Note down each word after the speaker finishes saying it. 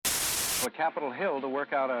for Capitol Hill to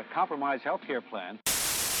work out a compromise health care plan.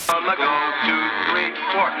 On the go, 2, 3,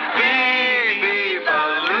 4. Baby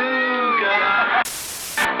Beluga.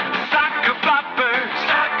 Soccer bopper,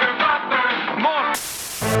 more.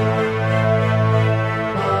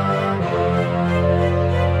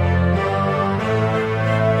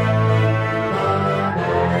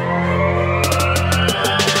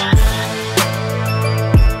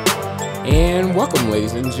 And welcome,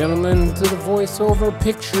 ladies and gentlemen, to the Voiceover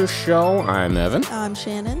Picture Show. I'm Evan. I'm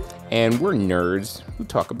Shannon. And we're nerds who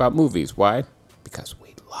talk about movies. Why? Because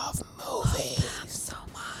we love movies. So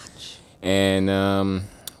much. And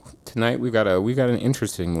tonight we've got an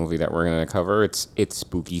interesting movie that we're going to cover. It's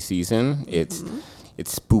spooky season. It's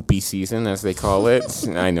spoopy season, as they call it.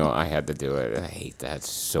 I know, I had to do it. I hate that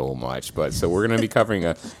so much. But so we're going to be covering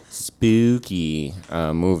a spooky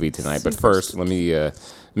movie tonight. But first, let me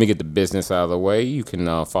get the business out of the way. You can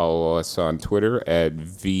follow us on Twitter at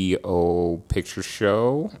VO Picture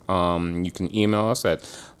Show. You can email us at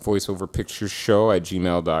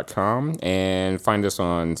voiceoverpictureshow@gmail.com and find us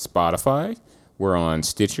on Spotify. We're on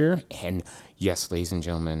Stitcher. And yes, ladies and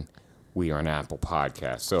gentlemen, we are an Apple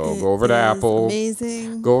podcast. So go over to Apple.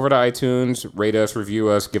 Amazing. Go over to iTunes, rate us, review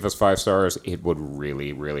us, give us 5 stars. It would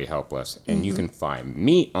really, really help us. And you can find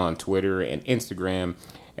me on Twitter and Instagram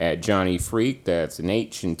at Johnny Freak. That's an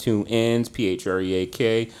H and 2 N's,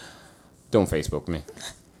 Phreak. Don't Facebook me.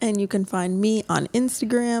 And you can find me on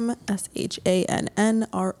Instagram, SHANNROY.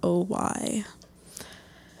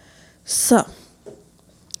 So,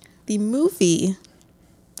 the movie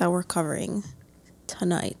that we're covering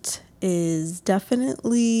tonight is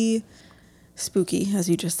definitely spooky, as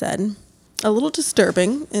you just said. A little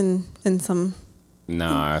disturbing in some...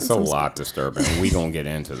 Nah, it's a lot disturbing. We gonna get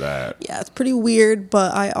into that. Yeah, it's pretty weird,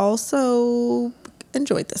 but I also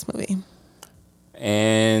enjoyed this movie.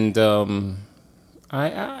 And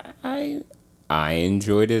I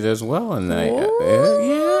enjoyed it as well. And there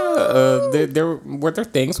were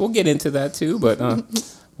things. We'll get into that too. But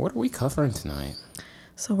what are we covering tonight?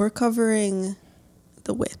 So we're covering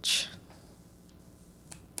The Witch.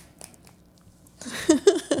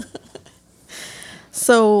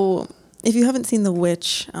 So, if you haven't seen The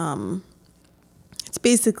Witch, it's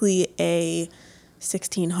basically a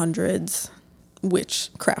 1600s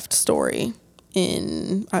witchcraft story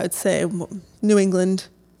in, I would say, New England.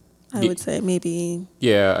 I would say maybe.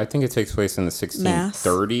 Yeah, I think it takes place in the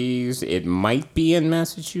 1630s. It might be in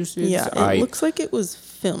Massachusetts. Yeah, it looks like it was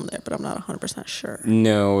filmed there, but I'm not 100% sure.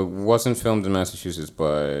 No, it wasn't filmed in Massachusetts,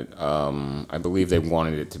 but I believe they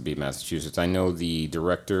wanted it to be Massachusetts. I know the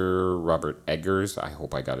director, Robert Eggers, I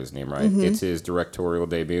hope I got his name right. It's his directorial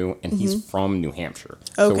debut, and he's from New Hampshire.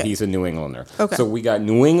 Okay. So he's a New Englander. Okay. So we got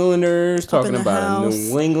New Englanders talking about a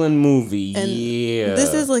New England movie. And yeah.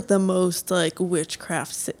 This is like the most like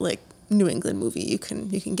witchcraft New England movie you can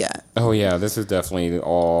get. Oh yeah, this is definitely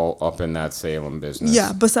all up in that Salem business.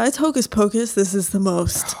 Yeah, besides Hocus Pocus, this is the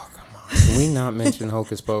most. Oh, come on. Can we not mention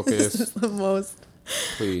Hocus Pocus? This is the most.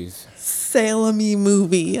 Please. Salem-y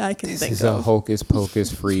movie I can think of. This is a Hocus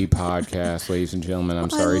Pocus free podcast, ladies and gentlemen. I'm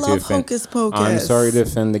sorry to offend Hocus Pocus. I'm sorry to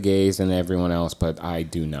offend the gays and everyone else, but I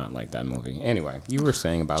do not like that movie. Anyway, you were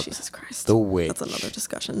saying about Jesus Christ. The Witch. That's another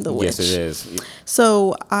discussion. The Witch. Yes, it is.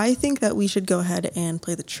 So I think that we should go ahead and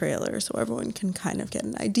play the trailer so everyone can kind of get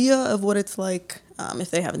an idea of what it's like if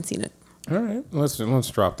they haven't seen it. All right, let's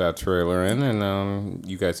drop that trailer in, and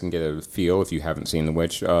you guys can get a feel if you haven't seen The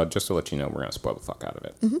Witch. Just to let you know, we're gonna spoil the fuck out of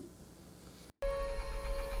it. Mm-hmm.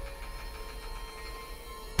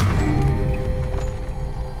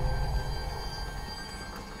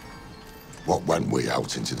 What went we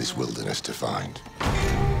out into this wilderness to find?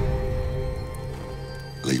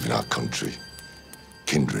 Leaving our country,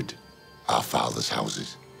 kindred, our fathers'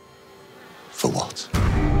 houses. For what?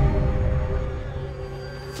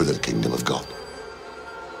 For the kingdom of God.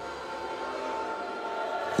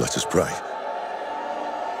 Let us pray.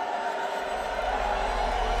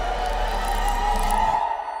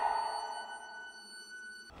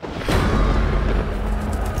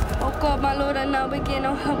 Oh God, my Lord, I now begin.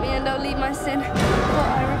 Oh, help me and don't leave my sin. For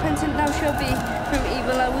I repentant thou shalt be. From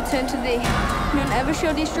evil I will turn to thee. None ever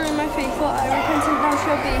shall destroy my faith. For I repentant thou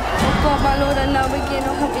shalt be. Oh God, my Lord, I now begin.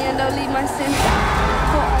 Oh, help me and don't leave my sin.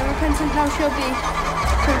 For I repentant thou shalt be.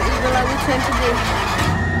 From evil I will turn to thee.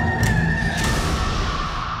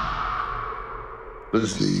 Let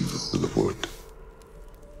us leave the wood.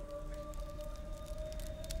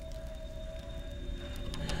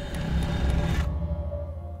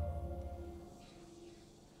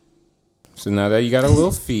 So now that you got a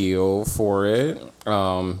little feel for it,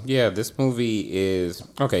 yeah, this movie is...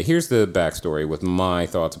 Okay, here's the backstory with my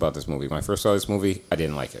thoughts about this movie. When I first saw this movie, I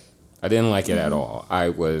didn't like it. I didn't like it at all. I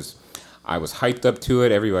was hyped up to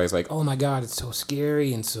it. Everybody's like, "Oh my god, it's so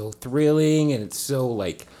scary and so thrilling and it's so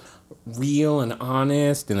like real and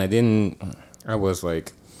honest." And I was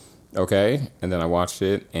like, okay. And then I watched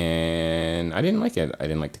it and I didn't like it. I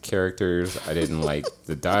didn't like the characters. I didn't like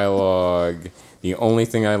the dialogue. The only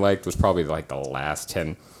thing I liked was probably like the last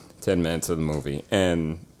 10 minutes of the movie.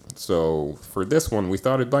 And so for this one, we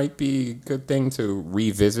thought it might be a good thing to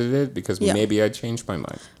revisit it because maybe I'd changed my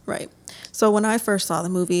mind. Right. So when I first saw the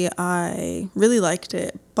movie, I really liked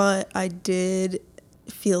it, but I did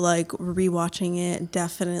feel like rewatching it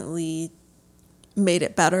definitely made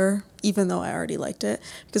it better, even though I already liked it.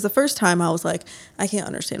 Because the first time I was like, I can't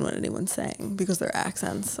understand what anyone's saying because their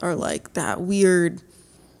accents are like that weird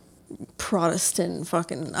Protestant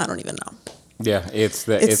fucking, I don't even know. Yeah, it's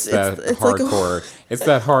that hardcore. It's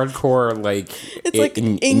that hardcore like it's like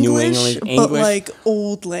English, but like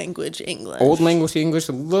old language English. Old language English,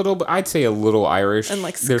 a little, but I'd say a little Irish and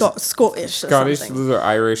like Scottish, Scottish, a little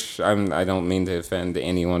Irish. I don't mean to offend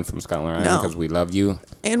anyone from Scotland because we love you,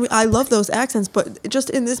 and I love those accents. But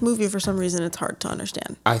just in this movie, for some reason, it's hard to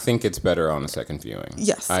understand. I think it's better on a second viewing.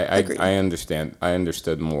 Yes, I understand. I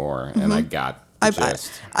understood more, and I got the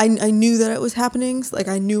gist. I knew that it was happening. Like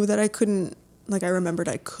I knew that I couldn't. Like I remembered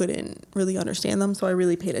I couldn't really understand them, so I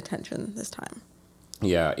really paid attention this time.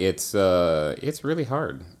 Yeah, it's really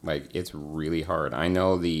hard. Like it's really hard. I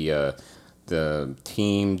know the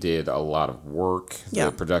team did a lot of work. Yeah.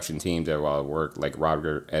 The production team did a lot of work. Like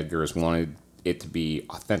Robert Eggers wanted it to be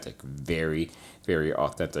authentic, very, very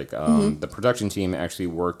authentic. The production team actually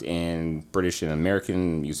worked in British and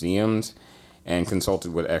American museums and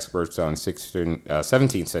consulted with experts on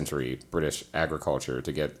 17th century British agriculture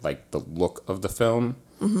to get like the look of the film.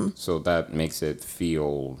 So that makes it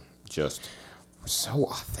feel just so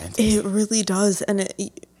authentic. It really does, and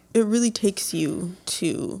it really takes you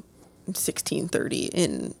to 1630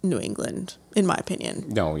 in New England, in my opinion.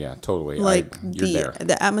 No, yeah, totally. Like you're there.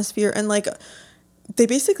 The atmosphere, and like they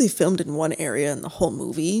basically filmed in one area in the whole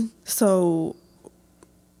movie. So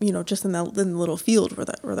just in the little field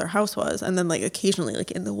where their house was, and then like occasionally like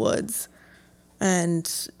in the woods,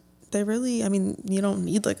 and they really, I mean, you don't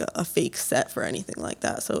need like a fake set for anything like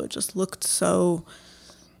that. So it just looked so,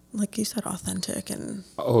 like you said, authentic and.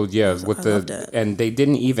 Oh yeah, I loved it. And they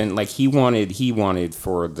didn't even like he wanted he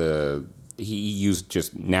used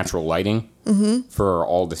just natural lighting for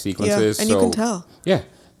all the sequences. Yeah, and you can tell. Yeah.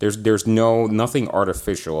 There's nothing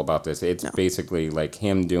artificial about this. It's basically like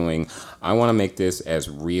him doing, I want to make this as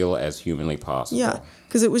real as humanly possible. Yeah,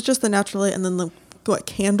 because it was just the natural light and then the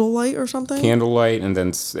candlelight or something? Candlelight and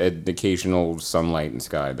then occasional sunlight and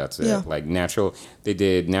sky. That's it. Yeah. Like natural, they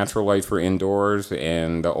did natural light for indoors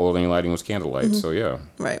and the only lighting was candlelight. So yeah.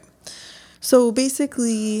 Right. So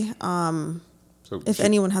basically, if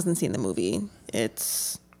anyone hasn't seen the movie,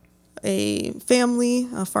 it's a family,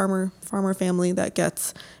 a farmer family that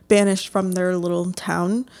gets banished from their little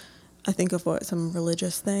town. I think of some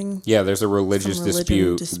religious thing. Yeah, there's a religious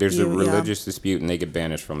dispute. There's a religious dispute, and they get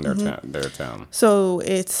banished from their town. So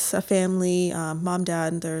it's a family, mom,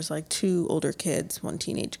 dad. And there's like 2 older kids, 1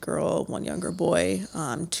 teenage girl, 1 younger boy,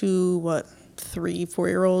 2 3,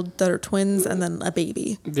 4-year-old that are twins, and then a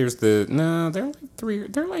baby. They're like 3.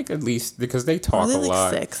 They're like at least because they talk a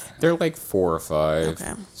lot. 6? They're like 4 or 5.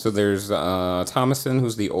 Okay. So there's Thomason,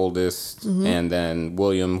 who's the oldest, and then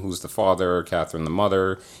William, who's the father, Catherine, the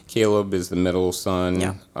mother. Caleb is the middle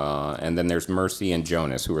son, and then there's Mercy and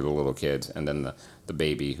Jonas, who are the little kids, and then the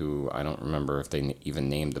baby, who I don't remember if they even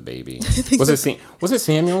named the baby. Was it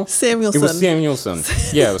Samuel? Samuelson. It was Samuelson.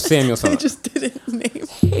 Yeah, it was Samuelson. They just didn't name.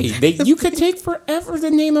 Hey, you could take forever to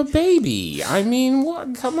name a baby. I mean,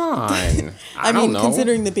 what? Come on. I don't know.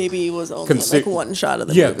 Considering the baby was only like one shot of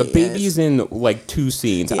the movie. Yeah, the baby's in like 2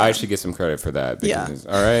 scenes. Yeah. I should get some credit for that. Because,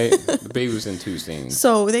 all right? The baby was in 2 scenes.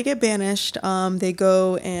 So they get banished. They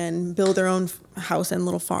go and build their own house and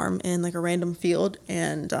little farm in like a random field,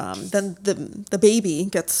 and then the baby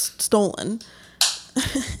gets stolen.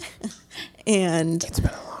 And it's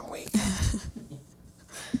been a long week.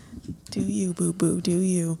 Do you, boo-boo, do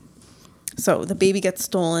you? So the baby gets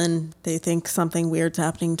stolen. They think something weird's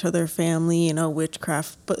happening to their family,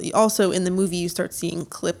 witchcraft. But also in the movie, you start seeing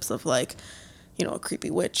clips of like, a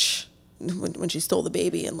creepy witch when she stole the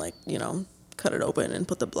baby and like, cut it open and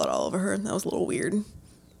put the blood all over her. And that was a little weird.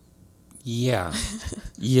 Yeah.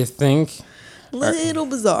 You think? A little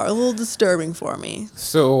bizarre, a little disturbing for me.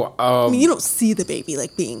 So, you don't see the baby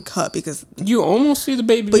like being cut because you almost see the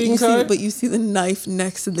baby being cut, but you see the knife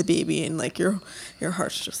next to the baby, and like your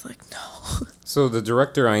heart's just like no. So the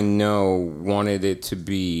director I know wanted it to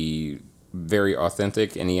be very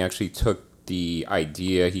authentic, and he actually took the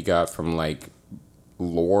idea he got from like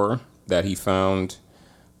lore that he found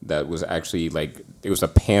that was actually like it was a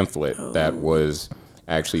pamphlet that was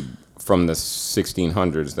actually from the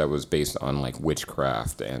 1600s that was based on like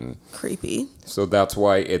witchcraft and Creepy. so that's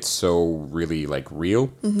why it's so really like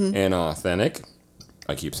real and authentic.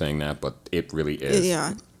 I keep saying that, but it really is.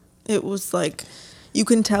 Yeah. It was like, you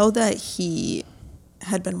can tell that he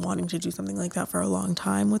had been wanting to do something like that for a long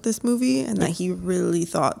time with this movie, and that he really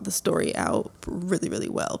thought the story out really, really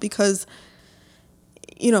well. Because,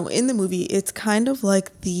 you know, in the movie, it's kind of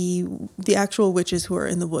like the actual witches who are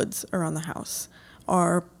in the woods around the house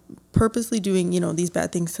are purposely doing, you know, these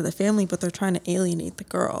bad things to the family, but they're trying to alienate the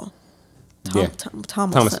girl.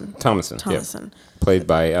 Thomason. Yeah. Played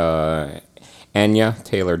by Anya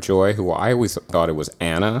Taylor-Joy, who I always thought it was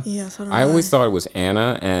Anna. Yeah, so did I always thought it was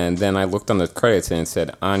Anna, and then I looked on the credits and it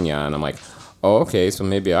said Anya, and I'm like, oh, okay, so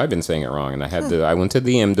maybe I've been saying it wrong. And I went to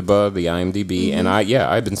the IMDb, and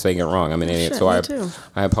I've been saying it wrong. I'm an idiot. So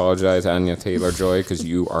I apologize, Anya Taylor-Joy, because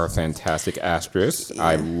you are a fantastic actress. Yeah.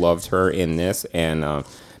 I loved her in this, and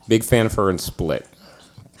big fan of her in Split.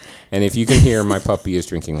 And if you can hear, my puppy is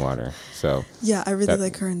drinking water. So yeah, I really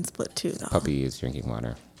like her in Split too, though. Puppy is drinking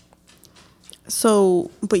water.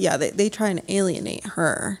 So, but yeah, they try and alienate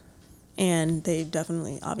her, and they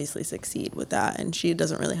definitely obviously succeed with that, and she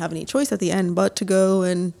doesn't really have any choice at the end but to go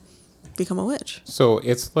and become a witch. So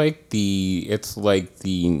it's like the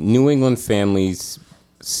New England family's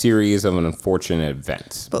series of an unfortunate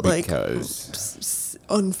events, but because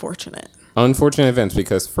unfortunate events,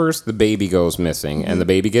 because first the baby goes missing, and the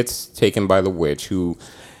baby gets taken by the witch, who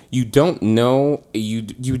you don't know at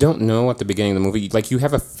the beginning of the movie. Like, you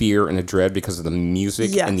have a fear and a dread because of the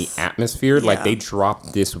music and the atmosphere. Yeah. Like, they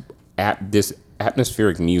drop this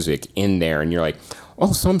atmospheric music in there, and you're like,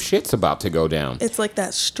 oh, some shit's about to go down. It's like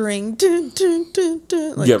that string. Dun, dun, dun,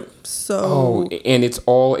 dun, like, yep. So. Oh, and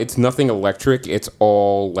it's nothing electric. It's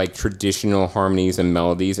all like traditional harmonies and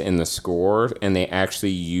melodies in the score, and they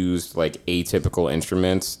actually used like atypical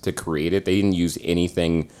instruments to create it. They didn't use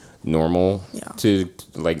anything normal to,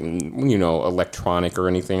 like, you know, electronic or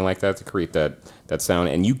anything like that to create that sound.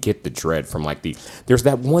 And you get the dread from like there's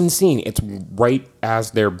that one scene, it's right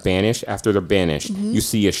as they're banished. After they're banished, you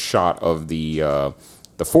see a shot of the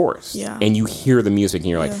forest, and you hear the music,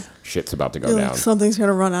 and you're like, shit's about to go down. Like, something's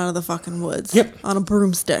gonna run out of the fucking woods on a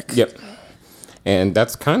broomstick. And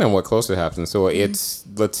that's kind of what closely happens. So it's,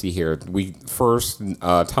 let's see here. Thomason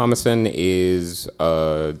is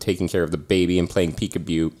taking care of the baby and playing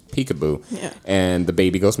peekaboo. Yeah. And the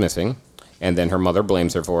baby goes missing. And then her mother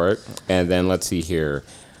blames her for it. And then, let's see here.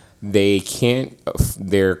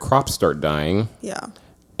 Their crops start dying. Yeah.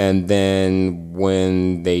 And then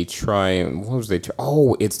when they try,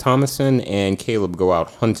 it's Thomason and Caleb go out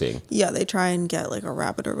hunting. Yeah, they try and get like a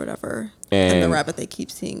rabbit or whatever. And the rabbit they keep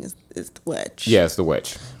seeing is the witch. Yeah, it's the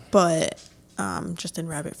witch. But just in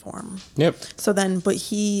rabbit form. Yep. So then,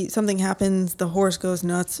 something happens, the horse goes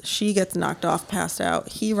nuts, she gets knocked off, passed out,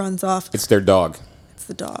 he runs off. It's their dog. It's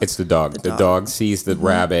the dog. The dog sees the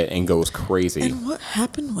rabbit and goes crazy. And what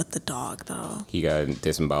happened with the dog, though? He got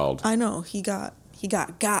disemboweled. I know, he got,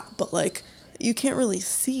 but like, you can't really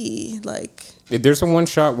see, like. There's a one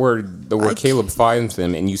shot where Caleb finds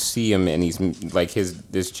him, and you see him, and he's like his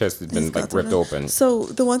chest has been like ripped open. So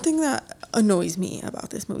the one thing that annoys me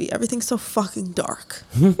about this movie, everything's so fucking dark.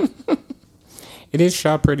 It is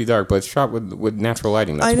shot pretty dark, but it's shot with natural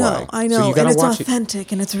lighting. That's why. I know, so you gotta and it's watch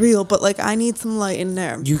authentic and it's real. But like, I need some light in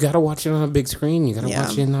there. You gotta watch it on a big screen. You gotta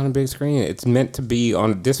watch it on a big screen. It's meant to be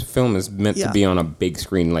on. This film is meant to be on a big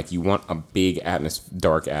screen. Like, you want a big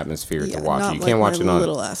dark atmosphere to watch. You can't watch it on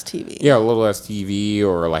little ass TV. Yeah, a little ass TV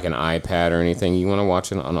or like an iPad or anything. You want to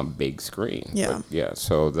watch it on a big screen. Yeah, but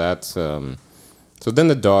so that's. So then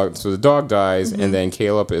the dog dies, and then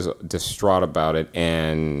Caleb is distraught about it,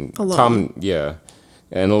 and alone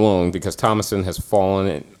because Thomason has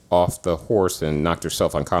fallen off the horse and knocked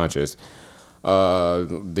herself unconscious.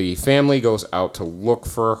 The family goes out to look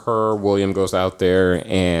for her. William goes out there,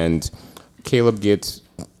 and Caleb gets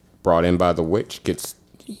brought in by the witch.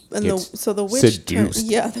 The witch seduced.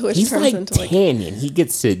 The witch He's turns like into 10, and he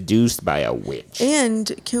gets seduced by a witch. And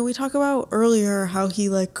can we talk about earlier how he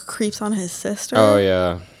like creeps on his sister? Oh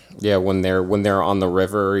yeah. When they're on the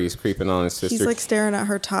river, he's creeping on his sister. He's like staring at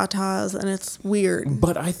her tatas, and it's weird.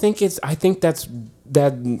 But I think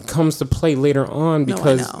that comes to play later on,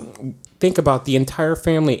 because think about the entire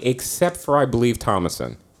family, except for, I believe,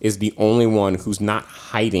 Thomason is the only one who's not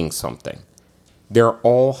hiding something. they're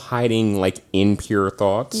all hiding like impure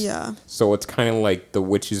thoughts. Yeah. So it's kind of like the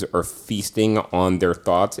witches are feasting on their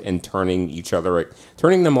thoughts and turning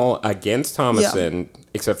them all against Thomason,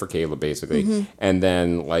 except for Caleb, basically, and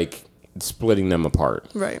then like splitting them apart.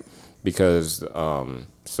 Right. Because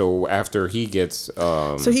so after he gets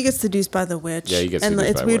so he gets seduced by the witch. Yeah, he gets and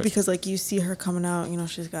seduced it's by weird a witch. because like you see her coming out, you know,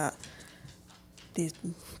 she's got these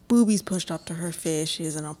boobies pushed up to her face.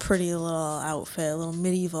 She's in a pretty little outfit, a little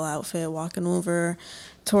medieval outfit, walking over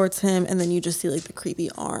towards him, and then you just see like the creepy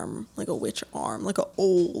arm, like a witch arm, like a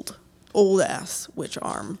old ass witch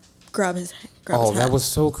arm. Grab his head. that was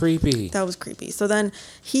so creepy. That was creepy. So then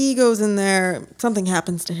he goes in there, something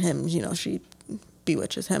happens to him, you know, she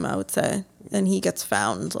bewitches him, I would say. And he gets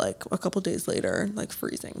found like a couple days later, like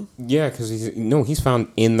freezing. Yeah, because he's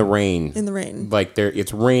found in the rain. In the rain. Like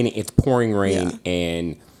it's raining, it's pouring rain,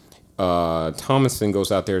 and Thomason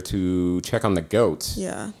goes out there to check on the goats.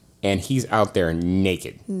 Yeah. And he's out there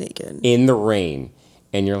naked. In the rain.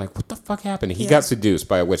 And you're like, what the fuck happened? He got seduced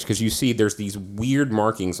by a witch because you see there's these weird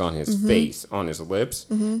markings on his face, on his lips.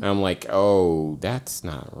 And I'm like, oh, that's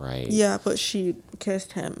not right. Yeah, but she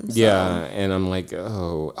kissed him. So. Yeah, and I'm like,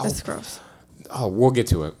 That's gross. Oh, we'll get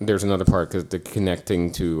to it. There's another part because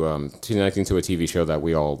connecting to a TV show that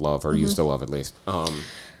we all love or used to love at least.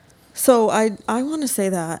 So I want to say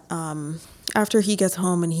that after he gets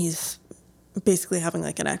home and he's basically having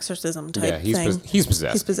like an exorcism type thing. He's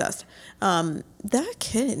possessed. He's possessed. That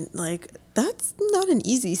kid, like, that's not an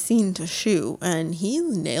easy scene to shoot, and he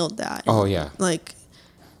nailed that. Oh yeah. Like,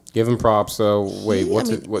 give him props. So wait, what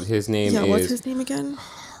his name is? Yeah, what's his name again?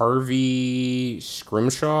 Harvey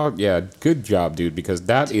Scrimshaw. Yeah, good job, dude. Because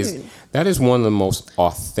that is one of the most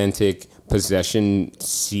authentic possession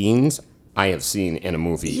scenes I have seen in a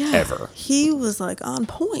movie ever. He was like on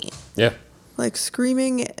point. Yeah. Like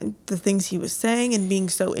screaming the things he was saying and being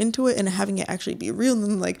so into it and having it actually be real, and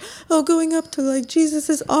then like, going up to like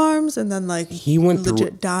Jesus's arms, and then like he went legit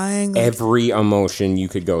through dying. Every emotion you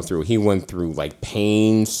could go through. He went through like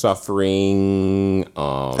pain, suffering,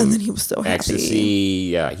 and then he was so happy. Ecstasy.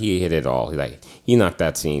 Yeah, he hit it all. He knocked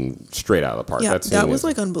that scene straight out of the park. Yeah, that was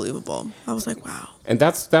like unbelievable. I was like, wow. And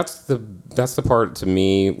that's the part to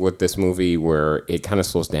me with this movie where it kind of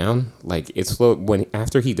slows down. Like it's slow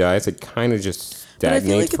after he dies, it kind of just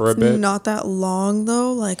stagnates for a bit. It's not that long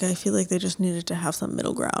though. Like I feel like they just needed to have some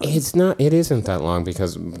middle ground. It's not. It isn't that long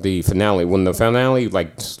because when the finale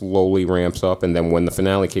like slowly ramps up, and then when the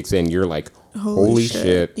finale kicks in, you're like, holy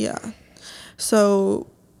shit. Yeah. So.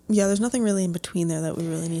 Yeah, there's nothing really in between there that we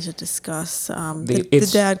really need to discuss. The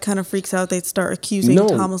dad kind of freaks out. They start accusing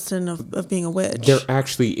Thomason of being a witch. There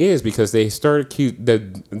actually is, because they start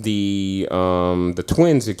the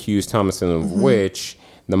twins accuse Thomason of witch.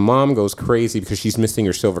 The mom goes crazy because she's missing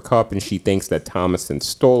her silver cup and she thinks that Thomason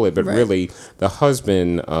stole it, but really the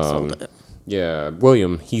husband, sold it. Yeah,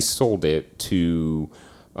 William, he sold it to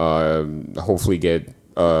hopefully get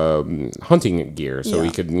hunting gear so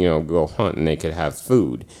he could go hunt and they could have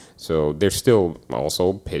food. So they're still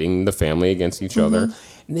also pitting the family against each other.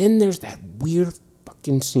 And then there's that weird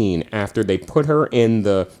fucking scene after they put her and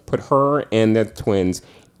the twins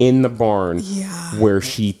in the barn where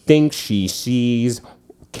she thinks she sees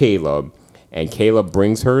Caleb, and Caleb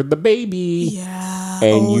brings her the baby. Yeah.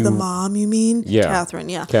 And the mom, you mean? Yeah. Catherine,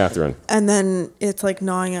 yeah. Catherine. And then it's like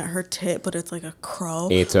gnawing at her tit, but it's like a crow.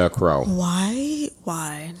 It's a crow. Why?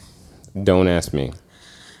 Don't ask me.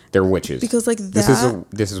 They're witches. Because like this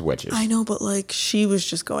is witches. I know, but like she was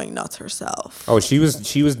just going nuts herself. Oh, she was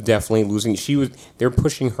definitely losing. They're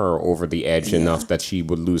pushing her over the edge enough that she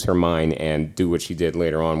would lose her mind and do what she did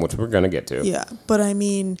later on, which we're gonna get to. Yeah, but I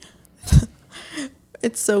mean,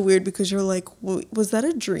 it's so weird because you're like, was that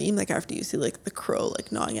a dream? Like after you see like the crow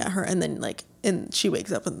like gnawing at her, and then like and she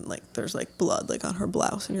wakes up and like there's like blood like on her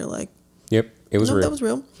blouse, and you're like, yep, it was real. That was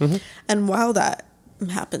real. And while that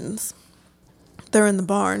happens, they're in the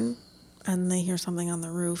barn and they hear something on the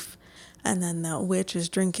roof, and then the witch is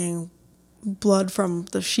drinking blood from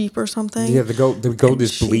the sheep or something. Yeah, the goat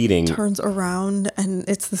is bleeding. Turns around and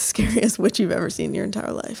it's the scariest witch you've ever seen in your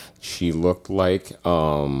entire life. She looked like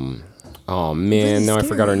oh man, really now I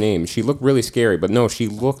forgot her name. She looked really scary, but no, she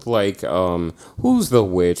looked like who's the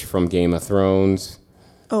witch from Game of Thrones?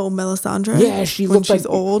 Oh, Melisandre? Yeah, she looked like... When she's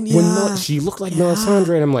old, yeah. She looked like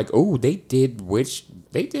Melisandre, and I'm like, oh, they did witch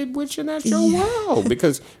in that show well,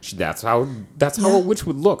 because that's how a witch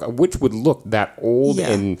would look. A witch would look that old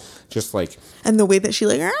and just like... And the way that she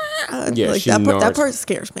like that part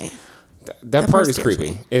scares me. That part is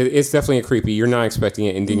creepy. It's definitely creepy. You're not expecting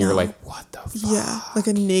it, and then you're like, what the fuck? Yeah, like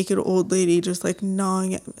a naked old lady just like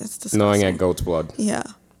gnawing at... It's disgusting. Gnawing at goat's blood. Yeah.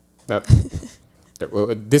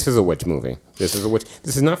 This is a witch movie. This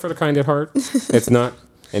is not for the kind at heart. It's not.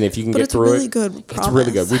 And if you can But get it's through really it, good. it's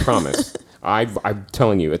really good. We promise. I'm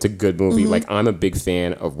telling you, it's a good movie. Like, I'm a big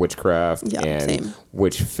fan of witchcraft and same.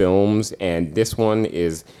 witch films, and this is one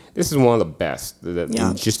of the best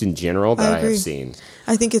just in general that I have seen.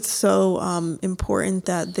 I think it's so important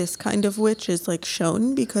that this kind of witch is like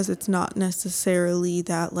shown, because it's not necessarily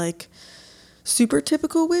that like super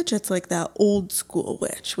typical witch. It's like that old school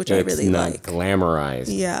witch, which I really like. It's not glamorized.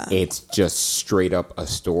 Yeah. It's just straight up a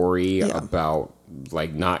story about,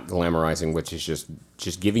 like, not glamorizing, which is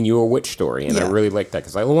just giving you a witch story. And I really like that,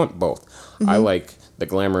 because I want both. I like the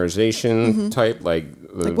glamorization type, like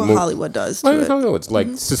what Hollywood does to it. Hollywood's like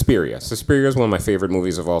Suspiria. Suspiria is one of my favorite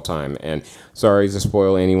movies of all time. And sorry to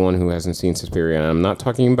spoil anyone who hasn't seen Suspiria. And I'm not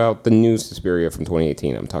talking about the new Suspiria from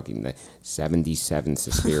 2018. I'm talking the 77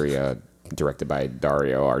 Suspiria directed by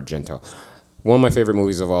Dario Argento. One of my favorite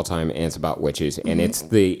movies of all time, and it's about witches, and it's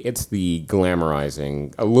the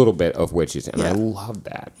glamorizing a little bit of witches, and I love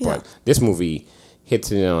that. Yeah. But this movie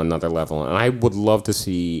hits it on another level, and I would love to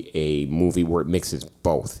see a movie where it mixes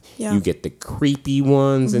both. Yeah. You get the creepy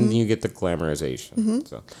ones, and you get the glamorization.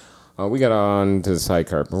 So we got on to the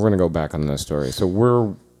sidecar, but we're gonna go back on the story.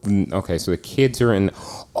 So so the kids are in.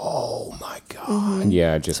 Oh my god!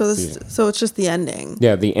 Yeah, just so it's just the ending.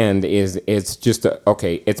 Yeah, the end it's just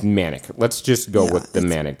it's manic. Let's just go with the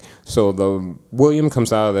manic. So William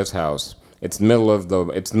comes out of this house. It's the middle of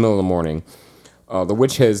the morning. The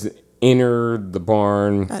witch has entered the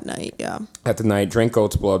barn At night, yeah. At the night, drank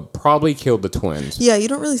goat's blood, probably killed the twins. Yeah, you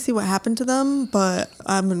don't really see what happened to them, but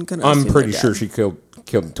I'm pretty sure she killed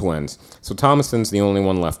the twins. So Thomason's the only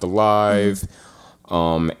one left alive.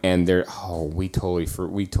 And we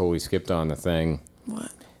totally skipped on the thing.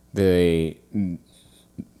 What? The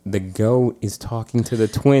goat is talking to the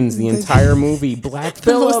twins the entire movie. Black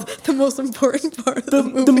Phillip, the most important part of the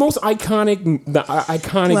movie. the most iconic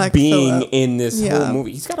Black being Phillip. in this whole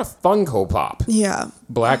movie. He's got a Funko Pop. Yeah.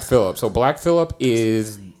 Black Phillip. So Black Phillip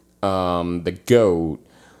is the goat,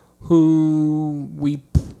 who we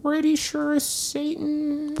pretty sure is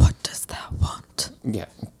Satan. What does that want? Yeah,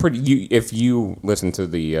 if you listen to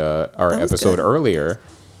the our episode earlier,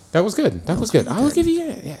 that was good. That was good. I will give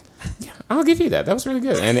you I'll give you that. That was really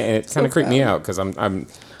good, and it kind of creeped me out, because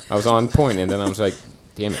I was on point, and then I was like,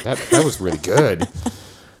 damn it, that was really good.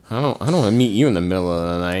 I don't want to meet you in the middle of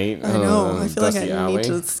the night. I know. I feel like I alley. need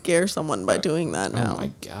to scare someone by doing that now. Oh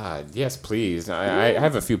my god! Yes, please. I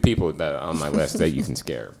have a few people that on my list that you can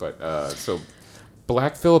scare, but so.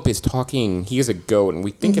 Black Phillip is talking. He is a goat, and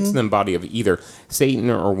we think it's the body of either Satan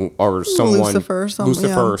or someone,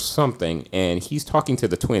 Lucifer or something. And he's talking to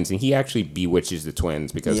the twins, and he actually bewitches the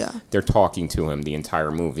twins, because they're talking to him the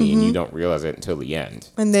entire movie, and you don't realize it until the end.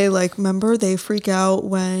 And they remember they freak out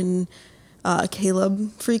when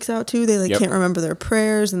Caleb freaks out too. They can't remember their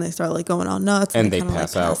prayers, and they start going all nuts, and they kinda,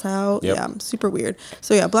 pass out. Yep. Yeah, super weird.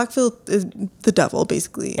 So yeah, Black Phillip is the devil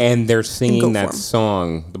basically. And they're singing that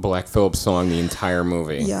song, the Black Phillip song, the entire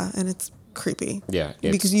movie. Yeah, and it's creepy. Yeah,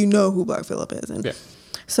 because you know who Black Phillip is. And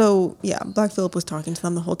so yeah, Black Phillip was talking to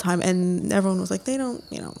them the whole time, and everyone was like, they don't,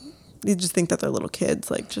 you just think that they're little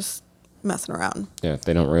kids, just messing around. Yeah,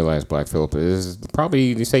 they don't realize Black Phillip is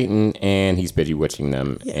probably Satan, and he's bewitching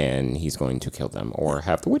them, and he's going to kill them, or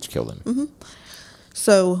have the witch kill them.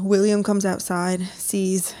 So William comes outside,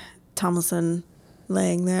 sees Tomlinson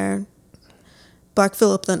laying there. Black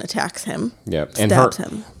Phillip then attacks him. Yeah, stabs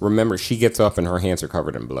him. Remember, she gets up and her hands are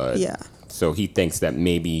covered in blood. Yeah. So he thinks that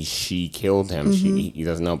maybe she killed him. He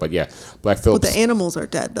doesn't know, but Black Phillip. But the animals are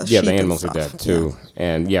dead. The animals are dead too,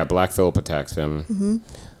 and Black Phillip attacks him.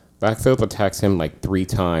 Black Phillip attacks him 3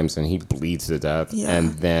 times, and he bleeds to death. Yeah.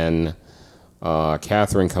 And then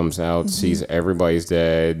Catherine comes out, sees everybody's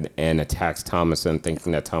dead, and attacks Thomason,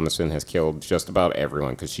 thinking that Thomason has killed just about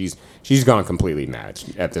everyone, because she's gone completely mad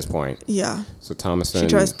at this point. Yeah. So Thomason... She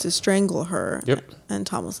tries to strangle her. Yep. And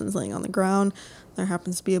Thomason's laying on the ground. There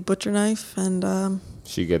happens to be a butcher knife, and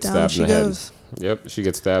she gets down stabbed in the goes. head. Yep, she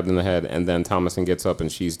gets stabbed in the head, and then Thomason gets up,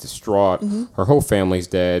 and she's distraught. Her whole family's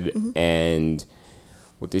dead, and...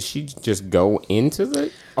 Well, did she just go into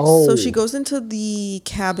the... Oh. So she goes into the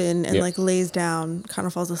cabin and lays down, kind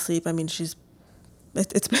of falls asleep. I mean,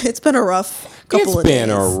 it's been a rough couple of days. It's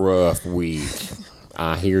been a rough week.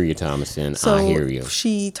 I hear you, Thomason. So I hear you.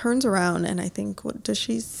 She turns around, and I think, does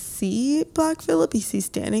she see Black Phillip? Is he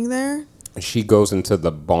standing there? She goes into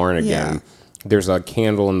the barn again. Yeah. There's a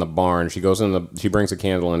candle in the barn. She brings a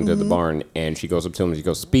candle into the barn, and she goes up to him and she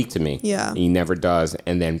goes, "Speak to me." Yeah. And he never does.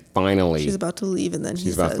 And then finally, she's about to leave, and then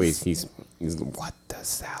she's about to leave. He's "What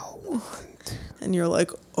does thou want?" And you're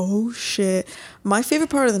like, "Oh shit!" My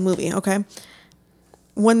favorite part of the movie. Okay,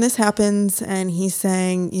 when this happens and he's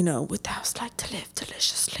saying, you know, would thou like to live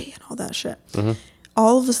deliciously and all that shit,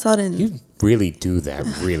 all of a sudden... You really do that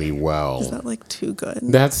really well. Is that like too good?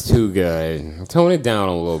 That's too good. Tone it down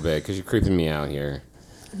a little bit because you're creeping me out here.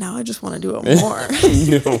 Now I just want to do it more.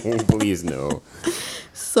 No, please no.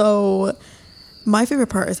 So my favorite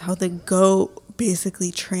part is how the goat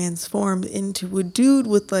basically transformed into a dude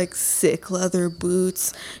with like sick leather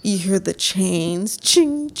boots. You hear the chains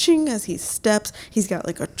ching ching as he steps. He's got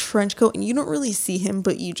like a trench coat and you don't really see him,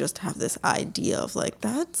 but you just have this idea of like,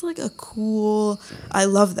 that's like a cool, I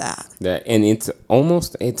love that. And it's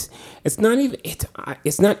almost it's not even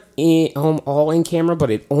it's not all in camera, but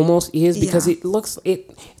it almost is because it looks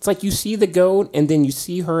it's like you see the goat and then you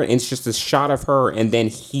see her and it's just a shot of her and then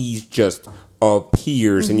he just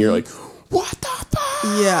appears and you're like, what the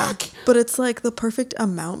fuck? Yeah, but it's like the perfect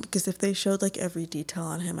amount because if they showed like every detail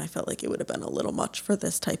on him, I felt like it would have been a little much for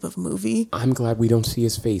this type of movie. I'm glad we don't see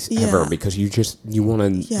his face ever because you don't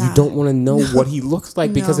want to know what he looks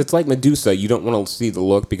like because it's like Medusa. You don't want to see the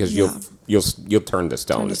look because you'll turn to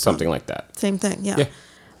stone. It's something like that. Same thing, yeah.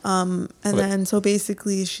 And then so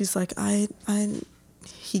basically she's like,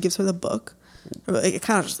 he gives her the book, or like it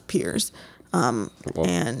kind of just appears,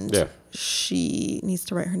 she needs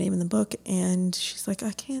to write her name in the book, and she's like,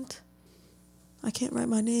 I can't write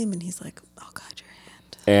my name, and he's like, I'll guide your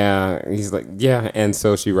hand. Yeah, he's like, yeah, and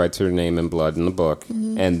so she writes her name in blood in the book,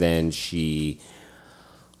 and then she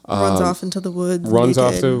runs off into the woods.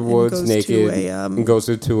 Naked. And goes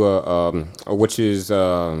into a witch's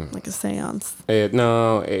like a seance.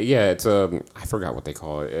 It's I forgot what they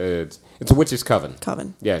call it. It's a witch's coven.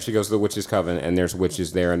 Yeah, she goes to the witch's coven, and there's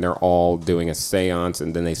witches there, and they're all doing a seance,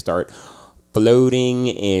 and then they start floating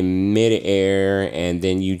in midair, and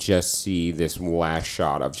then you just see this last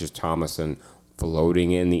shot of just Thomason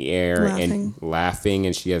floating in the air and laughing,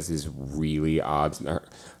 and she has this really odd,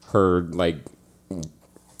 her like,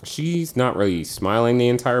 she's not really smiling the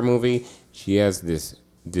entire movie. She has this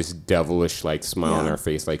devilish like smile on her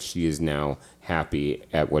face, like she is now happy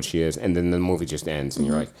at what she is, and then the movie just ends, and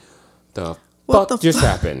you're like, the fuck just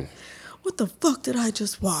happened? What the fuck did I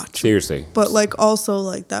just watch? Seriously. But like also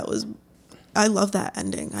like that was, I love that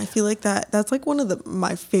ending. I feel like that's like one of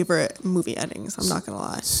my favorite movie endings. I'm not gonna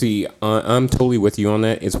lie. See, I'm totally with you on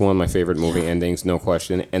that. It's one of my favorite movie endings, no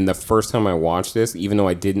question. And the first time I watched this, even though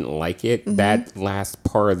I didn't like it, that last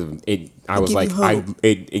part of it, I was like,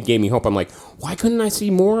 it gave me hope. I'm like, why couldn't I see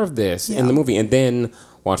more of this in the movie? And then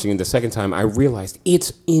watching it the second time, I realized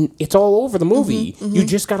it's all over the movie. You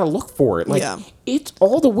just gotta look for it. Like it's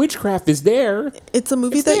all the witchcraft is there. It's a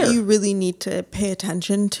movie that you really need to pay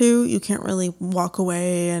attention to. You can't really walk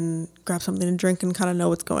away and grab something to drink and kind of know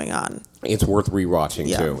what's going on. It's worth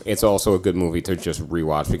rewatching too. It's also a good movie to just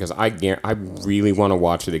rewatch because I really want to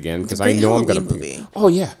watch it again because I know I'm gonna. Movie. Oh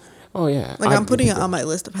yeah. Like I'm putting it on my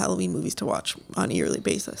list of Halloween movies to watch on a yearly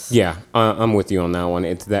basis. Yeah, I'm with you on that one.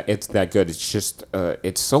 It's that good. It's just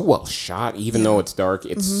it's so well shot, even though it's dark.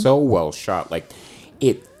 It's so well shot. Like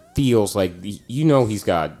it feels like he's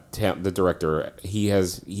got the director.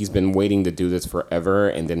 He's been waiting to do this forever,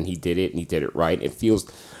 and then he did it, and he did it right. It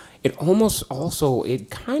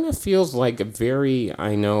kind of feels like a very.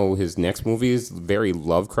 I know his next movie is very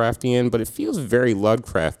Lovecraftian, but it feels very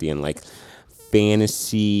Lovecraftian, like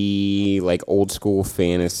fantasy, like old school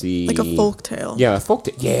fantasy, like a folk tale. Yeah, a folk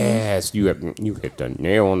tale. Yes, you hit the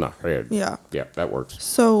nail on the head. Yeah, that works.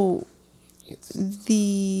 So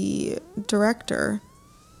the director.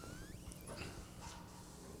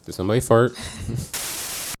 Did somebody fart?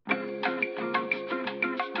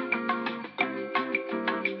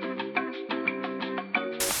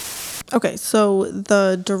 Okay, so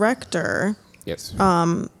the director. Yes.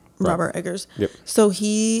 Robert Eggers. Yep. So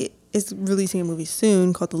he is releasing a movie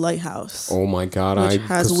soon called The Lighthouse. Oh my God! Which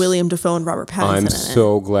has William Dafoe and Robert Pattinson in it. I'm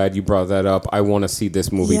so glad you brought that up. I want to see this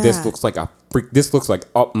movie. Yeah. This looks like This looks like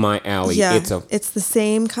up my alley. Yeah, it's the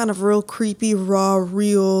same kind of real creepy, raw,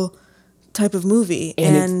 real type of movie,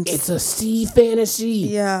 and it's a sea fantasy.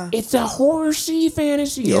 Yeah, it's a horror sea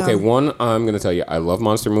fantasy. Yeah. Okay, I'm gonna tell you, I love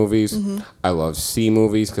monster movies. I love sea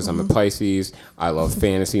movies because I'm a Pisces. I love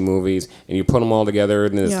fantasy movies, and you put them all together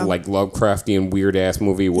in this like Lovecraftian weird ass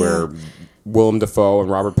movie where Willem Dafoe and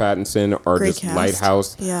Robert Pattinson are Great just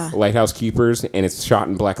cast. lighthouse keepers, and it's shot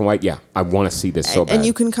in black and white. Yeah, I want to see this so bad. And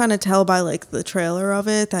you can kind of tell by like the trailer of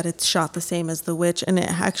it that it's shot the same as The Witch, and it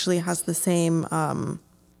actually has the same.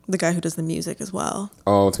 The guy who does the music as well.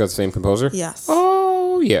 Oh, it's got the same composer? Yes.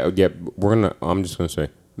 Oh, yeah. I'm just going to say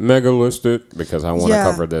mega list it because I want to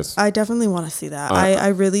cover this. I definitely want to see that. I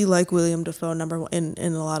really like William Dafoe number one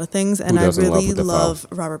in a lot of things, and I really love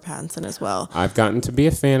Robert Pattinson as well. I've gotten to be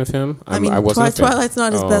a fan of him. I mean, Twilight's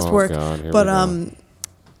not his best work, but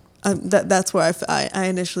that's where I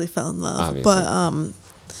initially fell in love. Obviously. But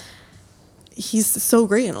he's so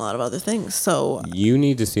great in a lot of other things. So you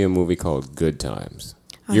need to see a movie called Good Times.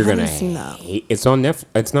 You're gonna seen that. It's on Netflix.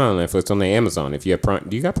 It's not on Netflix. It's on the Amazon. If you have Prime,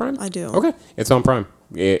 do you got Prime? I do. Okay, it's on Prime.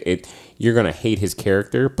 You're gonna hate his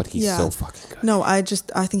character, but he's so fucking good. No, I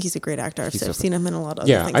think he's a great actor. I've seen him in a lot of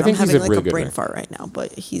other things. I think I'm he's having a really a good brain actor. fart right now,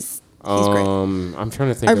 but he's great. I'm trying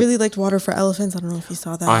to think. I really liked Water for Elephants. I don't know if you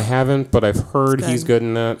saw that. I haven't, but I've heard he's good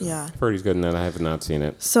in that. Yeah, I've heard he's good in that. I have not seen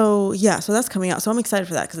it. So that's coming out. So I'm excited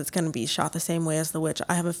for that because it's going to be shot the same way as The Witch.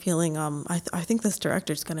 I have a feeling. I think this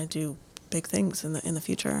director's going to do big things in the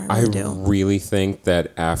future. I really think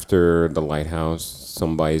that after The Lighthouse,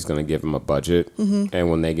 somebody's going to give him a budget, and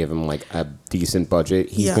when they give him like a decent budget,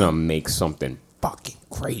 he's going to make something fucking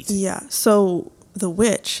crazy. Yeah. So The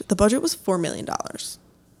Witch, the budget was $4 million.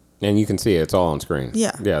 And you can see it; it's all on screen.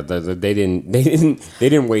 Yeah, yeah. They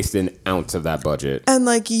didn't waste an ounce of that budget. And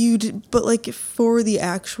but for the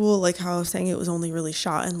actual, like how I was saying, it was only really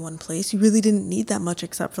shot in one place. You really didn't need that much,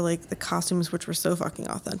 except for like the costumes, which were so fucking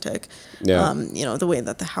authentic. Yeah. The way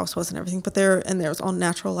that the house was and everything. But there was all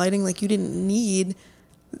natural lighting. Like you didn't need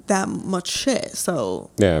that much shit.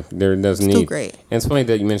 So yeah, there doesn't need. Still great. And it's funny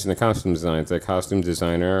that you mentioned the costume design. The costume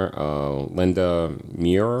designer, Linda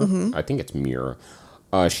Muir. I think it's Muir.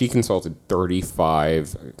 She consulted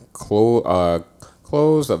 35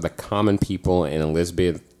 clothes of the common people in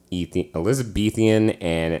Elizabethan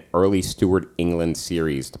and early Stuart England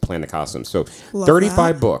series to plan the costumes. So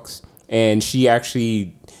 35 books. And she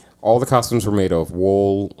actually, all the costumes were made of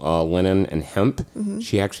wool, linen, and hemp.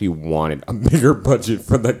 She actually wanted a bigger budget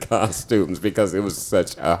for the costumes because it was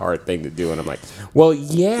such a hard thing to do. And I'm like, well,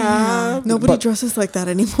 yeah. Nobody dresses like that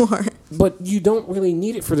anymore. But you don't really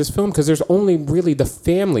need it for this film because there's only really the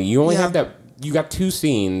family. You only have that. You got two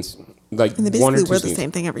scenes, like and they one or two basically wear scenes. The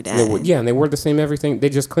same thing every day. And they wear the same everything. They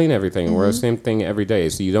just clean everything and wear the same thing every day.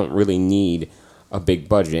 So you don't really need a big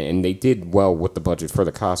budget. And they did well with the budget for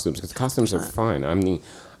the costumes because costumes are fine. I mean,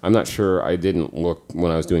 I'm not sure. I didn't look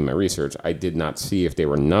when I was doing my research. I did not see if they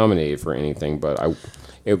were nominated for anything, but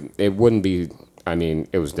it wouldn't be. I mean,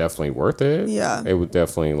 it was definitely worth it. Yeah. It was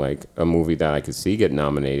definitely like a movie that I could see get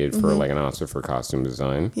nominated for like an Oscar for costume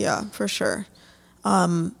design. Yeah, for sure.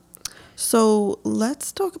 So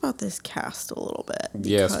let's talk about this cast a little bit.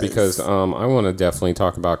 Yes, because I want to definitely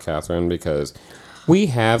talk about Catherine because we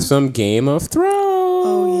have some Game of Thrones.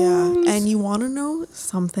 Oh, yeah. And you want to know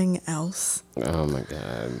something else? Oh, my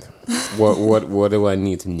God. What do I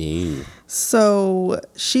need to know? So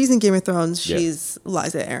she's in Game of Thrones. She's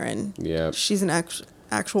Liza Aaron. Yeah. She's an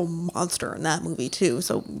actual monster in that movie, too.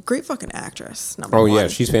 So great fucking actress, number one. Oh, yeah.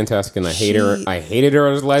 She's fantastic. And I hate her. I hated her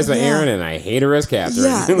as Liza Aaron, and I hate her as Catherine.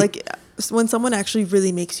 Yeah, like when someone actually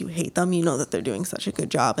really makes you hate them, you know that they're doing such a good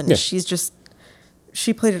job. And she's just...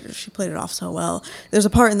 She played it off so well. There's a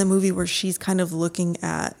part in the movie where she's kind of looking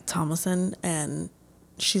at Thomason and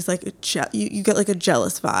she's like, you get like a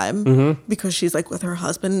jealous vibe because she's like with her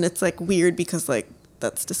husband. And it's like weird because like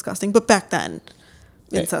that's disgusting. But back then,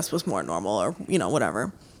 incest was more normal or,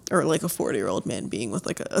 whatever. Or like a 40-year-old man being with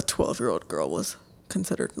like a 12-year-old girl was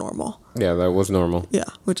considered normal. Yeah, that was normal. Yeah,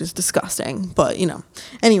 which is disgusting. But,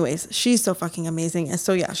 anyways, she's so fucking amazing. And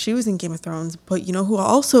so, yeah, she was in Game of Thrones. But you know who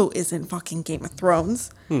also is in fucking Game of Thrones?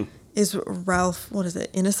 Is Ralph, what is it,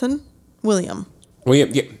 Ineson? William. Yeah.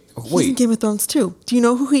 He's in Game of Thrones, too. Do you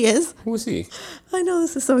know who he is? Who is he? I know,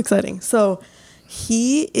 this is so exciting. So,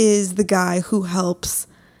 he is the guy who helps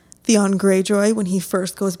Theon Greyjoy when he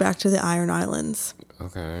first goes back to the Iron Islands.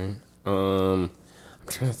 Okay. I'm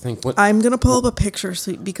trying to think. I'm gonna pull up a picture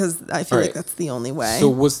because I feel like that's the only way.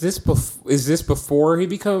 So is this before he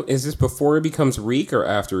becomes Reek or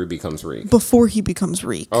after he becomes Reek? Before he becomes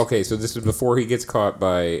Reek. Okay, so this is before he gets caught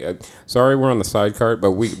by. Sorry, we're on the side cart,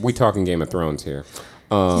 but we talking Game of Thrones here.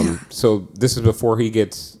 So this is before he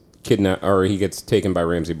gets kidnapped or he gets taken by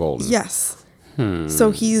Ramsay Bolton. Yes. So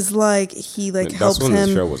he's like helps him. The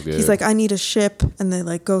show was good. He's like, I need a ship, and they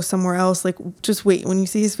like go somewhere else. Like, just wait. When you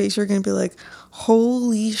see his face, you're gonna be like,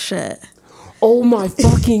 holy shit! Oh my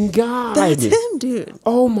fucking god! That's him, dude.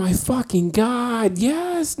 Oh my fucking god!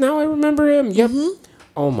 Yes, now I remember him. Yep.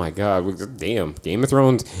 Oh my god! Damn, Game of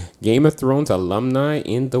Thrones alumni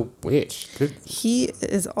in The Witch. Good. He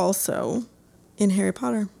is also in Harry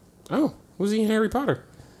Potter. Oh, was he in Harry Potter?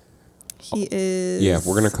 He is. Yeah,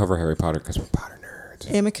 we're gonna cover Harry Potter because we're Potter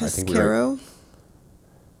nerds. Amicus Caro.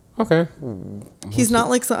 Okay. He's not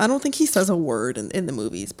like, so I don't think he says a word in the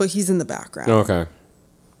movies, but he's in the background. Okay.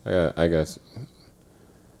 I guess.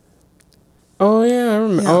 Oh yeah, I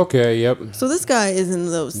remember. Yeah. Okay, yep. So this guy is in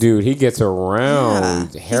those. Dude, he gets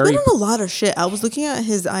around. Yeah. Harry. He's been in a lot of shit. I was looking at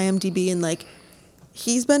his IMDb and like,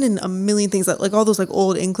 he's been in a million things, like all those like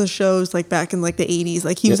old English shows, like back in like the 80s.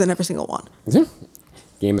 Like he was in every single one. Yeah.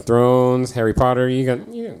 Game of Thrones, Harry Potter. You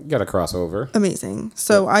got a crossover. Amazing.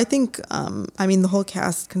 So I think, I mean, the whole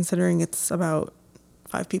cast, considering it's about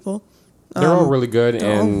 5 people. They're all really good.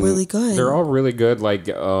 They're all really good. They're all really good. Like,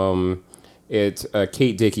 it's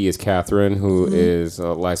Kate Dickie is Catherine, who is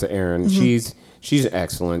Liza Aaron. She's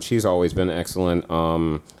excellent. She's always been excellent.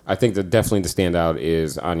 I think that definitely the standout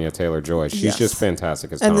is Anya Taylor-Joy. She's just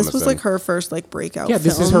fantastic as Thomasin. And this was like her first like breakout. Yeah,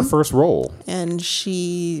 this is her first role, and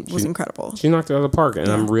she was incredible. She knocked it out of the park, and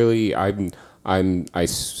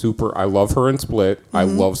I love her in Split. I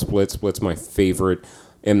love Split. Split's my favorite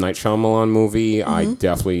M. Night Shyamalan movie. I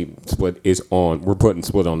definitely, Split is on. We're putting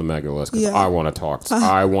Split on the mega list because I want to talk.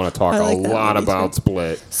 I want to talk like a lot about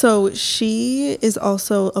Split. So she is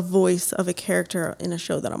also a voice of a character in a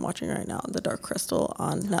show that I'm watching right now, The Dark Crystal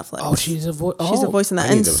on Netflix. Oh, she's a voice. She's a voice in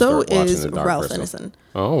that, and so is Ralph Ineson.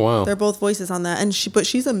 Oh wow, they're both voices on that, and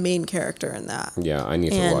she's a main character in that. Yeah, I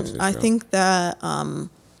need to watch this. I think that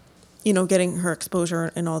getting her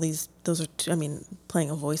exposure in all these, playing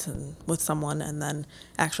a voice with someone and then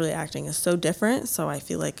actually acting is so different. So I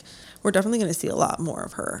feel like we're definitely going to see a lot more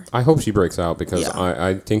of her. I hope she breaks out because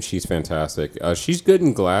I think she's fantastic. She's good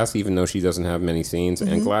in Glass, even though she doesn't have many scenes,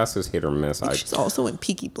 and Glass is hit or miss. She's also in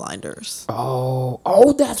Peaky Blinders.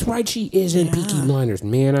 Oh, that's right. She is in Peaky Blinders.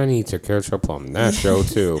 Man, I need to catch up on that show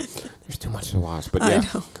too. There's too much to watch. But yeah,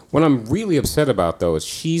 what I'm really upset about though is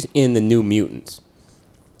she's in the New Mutants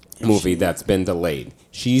movie that's been delayed.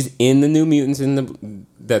 She's in the New Mutants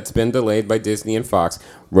that's been delayed by Disney and Fox.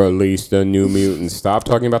 Release the New Mutants. Stop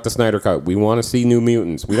talking about the Snyder Cut. We want to see New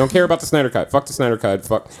Mutants. We don't care about the Snyder Cut. Fuck the Snyder Cut.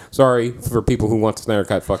 Fuck. Sorry for people who want the Snyder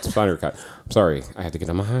Cut. Fuck the Snyder Cut. I'm sorry. I had to get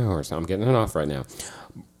on my high horse. I'm getting it off right now.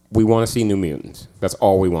 We want to see New Mutants. That's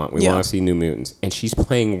all we want. We want to see New Mutants. And she's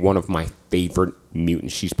playing one of my favorite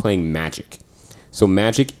mutants. She's playing Magic. So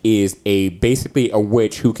Magic is basically a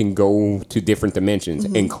witch who can go to different dimensions,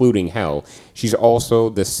 including hell. She's also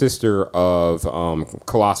the sister of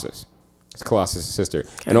Colossus. It's Colossus' sister.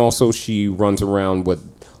 Okay. And also she runs around with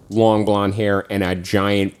long blonde hair and a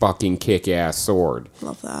giant fucking kick-ass sword.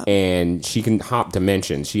 Love that. And she can hop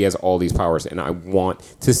dimensions. She has all these powers, and I want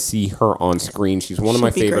to see her on screen. She's one of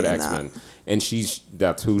my favorite X-Men. And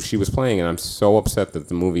that's who she was playing, and I'm so upset that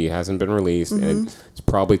the movie hasn't been released, and it's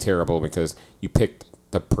probably terrible because you picked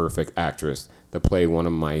the perfect actress to play one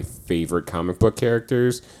of my favorite comic book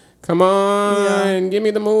characters. Come on, give me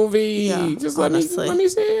the movie. Yeah, just let me see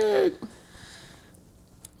it.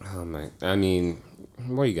 Oh my! I mean,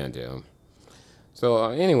 what are you gonna do? So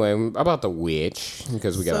anyway, about The Witch,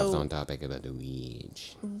 because we got off on topic about The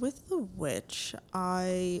Witch. With The Witch,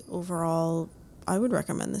 I would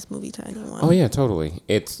recommend this movie to anyone. Oh yeah, totally.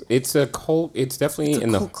 It's a cult. It's definitely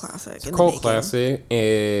a cult classic. It's a cult classic.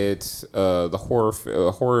 It's the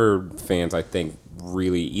horror fans. I think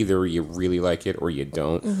really either you really like it or you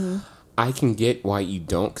don't. I can get why you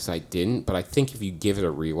don't because I didn't, but I think if you give it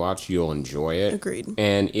a rewatch, you'll enjoy it. Agreed.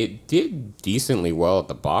 And it did decently well at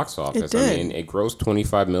the box office. It did. I mean, it grossed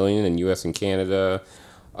 $25 million in U.S. and Canada,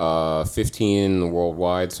 15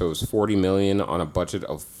 worldwide, so it was $40 million on a budget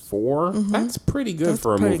of $4. That's pretty good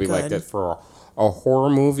for a movie like that. For a horror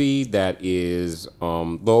movie that is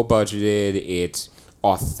low budgeted, it's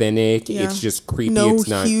authentic, it's just creepy. No it's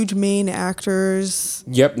not huge main actors.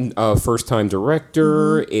 Yep, first time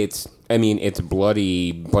director. It's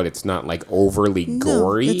bloody, but it's not like overly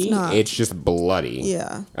gory. It's not. It's just bloody.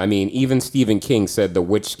 Yeah. I mean, even Stephen King said The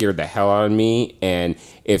Witch scared the hell out of me, and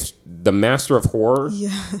if the master of horror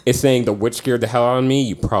is saying The Witch scared the hell out of me,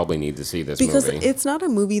 you probably need to see this movie. Because it's not a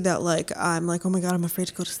movie that like I'm like, oh my God, I'm afraid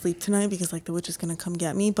to go to sleep tonight because like the witch is gonna come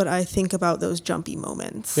get me. But I think about those jumpy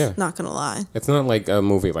moments. Yeah. Not gonna lie. It's not like a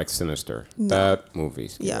movie like Sinister. No. That movie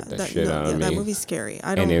scared the shit out of me. That movie's scary.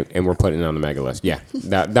 And we're putting it on the mega list. Yeah.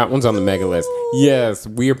 That one's on the mega list. Yes,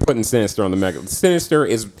 we are putting Sinister on the mega list. Sinister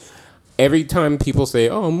is every time people say,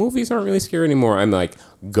 oh, movies aren't really scary anymore, I'm like,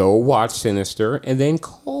 go watch Sinister and then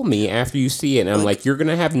call me after you see it. And I'm like, you're going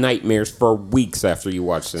to have nightmares for weeks after you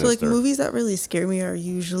watch Sinister. So, like, movies that really scare me are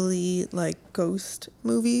usually, like, ghost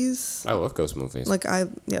movies. I love ghost movies. Like,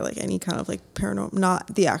 like any kind of, like, paranormal, not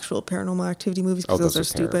the actual Paranormal Activity movies, because those are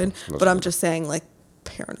stupid. But I'm just saying, like,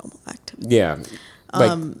 Paranormal Activity. Yeah.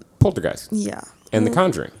 Like, Poltergeist. Yeah. And The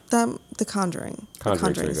Conjuring. The Conjuring. The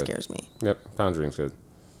Conjuring scares me. Yep, Conjuring's good.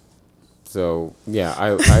 So yeah,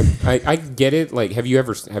 I get it. Like, have you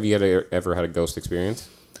ever had a ghost experience?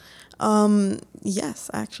 Yes,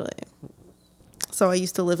 actually. So I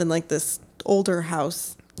used to live in like this older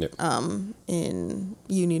house Yep. in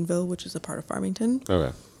Unionville, which is a part of Farmington.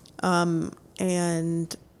 Okay.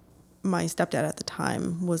 And my stepdad at the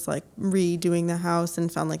time was like redoing the house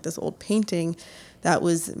and found like this old painting that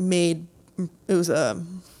was made. It was a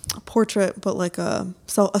portrait, but like a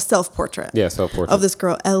self-portrait. Yeah, self-portrait. Of this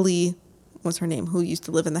girl, Ellie was her name, who used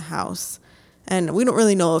to live in the house. And we don't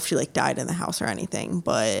really know if she like died in the house or anything,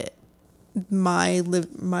 but my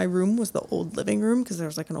room was the old living room because there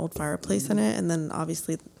was like an old fireplace in it, and then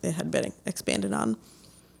obviously it had been expanded on.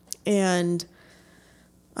 And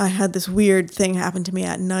I had this weird thing happen to me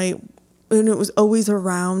at night, and it was always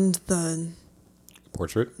around the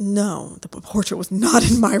portrait. No, the portrait was not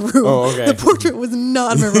in my room. Oh, okay. The portrait was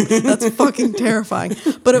not in my room. That's fucking terrifying.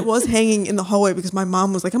 But it was hanging in the hallway because my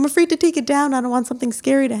mom was like, "I'm afraid to take it down. I don't want something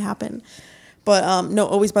scary to happen." But no,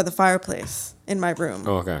 always by the fireplace in my room.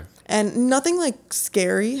 Oh, okay. And nothing like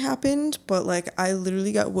scary happened, but like I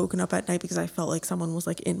literally got woken up at night because I felt like someone was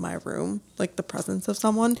like in my room, like the presence of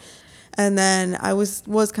someone. And then I was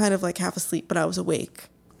kind of like half asleep, but I was awake.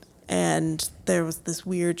 And there was this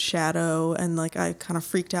weird shadow, and like I kind of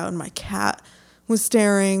freaked out, and my cat was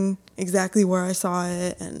staring exactly where I saw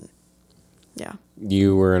it, and yeah.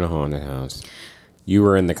 You were in a haunted house. You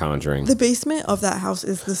were in The Conjuring. The basement of that house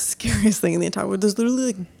is the scariest thing in the entire world. There's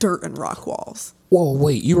literally like dirt and rock walls. Whoa,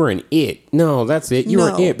 wait, you were in It. No, that's it. You were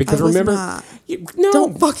in It. Because I was remember... not. No.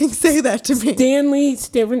 Don't fucking say that to me.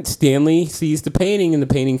 Stanley sees the painting, and the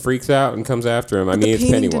painting freaks out and comes after him. I mean, it's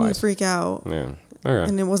painting Pennywise. didn't freak out. Yeah. All right.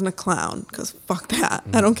 And it wasn't a clown, because fuck that.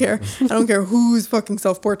 I don't care. I don't care whose fucking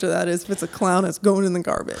self-portrait that is. If it's a clown, it's going in the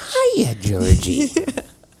garbage. Hiya, Georgie.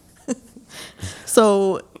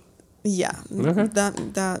 So, yeah. Okay.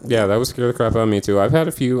 That Yeah, that would scare the crap out of me too. I've had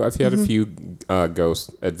a few ghost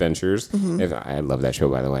adventures. I love that show,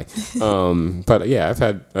 by the way. But yeah,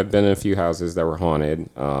 I've been in a few houses that were haunted.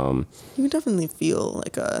 you would definitely feel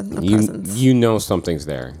like a presence. You know something's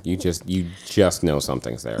there. You just know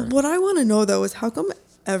something's there. What I want to know though is how come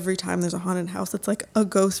every time there's a haunted house, it's like a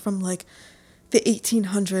ghost from like the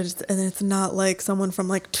 1800s, and it's not like someone from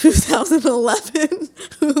like 2011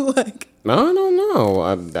 who like. I don't know.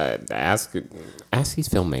 Ask these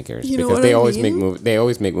filmmakers, You know because what they I always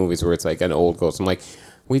mean? make movies where it's like an old ghost. I'm like,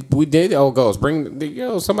 we did old ghost.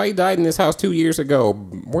 Somebody died in this house 2 years ago.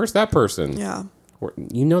 Where's that person? Yeah.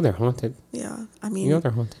 You know they're haunted. Yeah. I mean, You know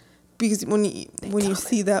they're haunted. because when you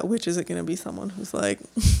see that witch, is it going to be someone who's like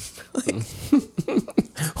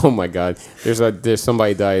Oh my God! There's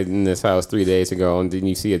somebody died in this house 3 days ago, and then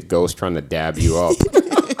you see a ghost trying to dab you up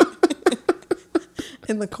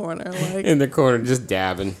in the corner, like in the corner, just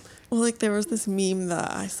dabbing. Well, like there was this meme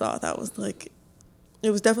that I saw that was like, it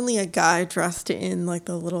was definitely a guy dressed in like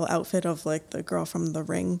the little outfit of like the girl from The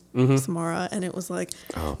Ring, Samara, and it was like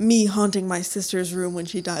me haunting my sister's room when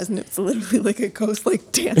she dies, and it's literally like a ghost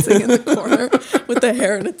like dancing in the corner with the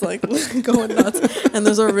hair, and it's like going nuts. And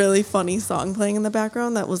there's a really funny song playing in the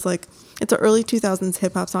background that was like, it's an early 2000s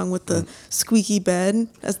hip hop song with the squeaky bed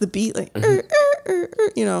as the beat, like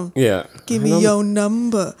you know. Yeah. Give me your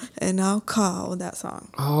number and I'll call, that song.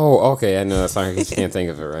 Oh, okay. I know that song. I just can't think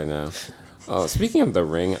of it right now. Oh, speaking of The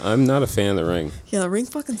Ring, I'm not a fan of The Ring. Yeah, The Ring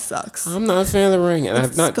fucking sucks. I'm not a fan of The Ring, and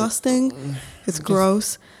It's disgusting. It's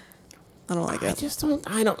gross. I don't like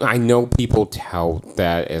it. I know people tout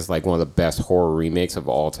that as like one of the best horror remakes of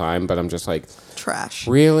all time, but I'm just like, Trash.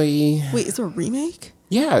 really? Wait, is it a remake?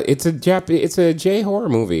 Yeah, it's a J horror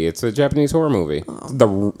movie. It's a Japanese horror movie.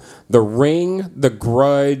 Oh. The Ring, The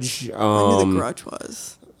Grudge. I knew The Grudge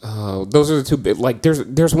was. Those are the two. Like,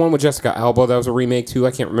 there's one with Jessica Alba that was a remake too.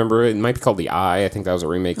 I can't remember it. It might be called The Eye. I think that was a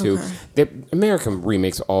remake too. Okay. America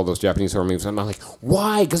remakes all those Japanese horror movies. I'm not like,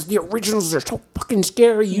 why? Because the originals are so fucking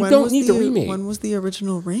scary. You don't need the remake. When was the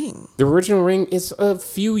original Ring? The original Ring is a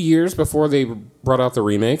few years before they brought out the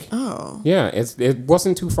remake. Oh. Yeah, it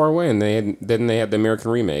wasn't too far away, and then they had the American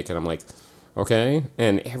remake, and I'm like, okay.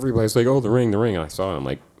 And everybody's like, oh, The Ring. And I saw it. I'm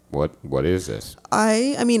like, what is this?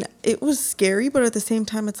 I mean, it was scary, but at the same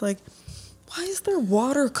time, it's like, why is there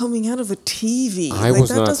water coming out of a TV? I was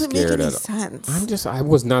that not doesn't scared make any at sense. I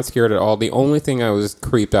was not scared at all. The only thing I was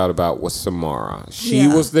creeped out about was Samara. She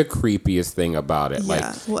was the creepiest thing about it. Yeah.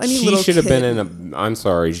 Like, Well, any she little should have been kid. in a. I'm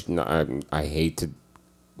sorry. I hate to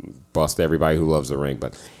bust everybody who loves The Ring,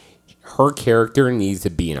 but her character needs to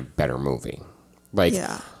be in a better movie. Like,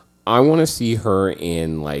 Yeah. I want to see her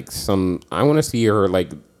in like I want to see her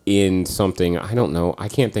like in something. I don't know. I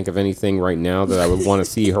can't think of anything right now that I would want to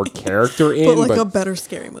see her character in. But a better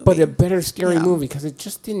scary movie. But a better scary movie because it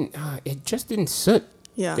just didn't. It just didn't sit.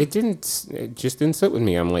 Yeah. It just didn't sit with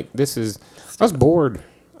me. I'm like, this is. I was bored.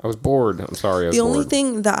 I'm sorry. The only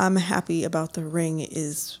thing that I'm happy about The Ring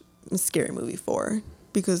is Scary Movie 4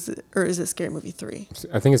 or is it Scary Movie 3?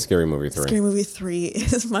 I think it's Scary Movie 3. Scary Movie 3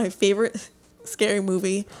 is my favorite scary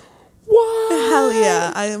movie. What? Hell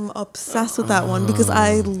yeah. I am obsessed with that one because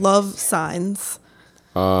I love Signs.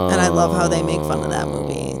 And I love how they make fun of that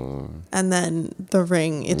movie. And then The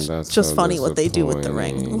Ring, it's just so funny what they do with The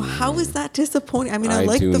Ring. How is that disappointing? I mean, I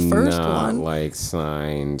like do the first not one. like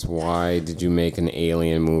Signs. Why did you make an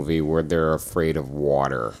alien movie where they're afraid of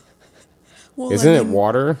water? Well, Isn't it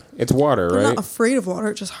water? It's water, they're right? not afraid of water.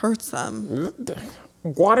 It just hurts them.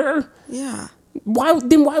 Water? Yeah. Why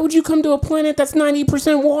would you come to a planet that's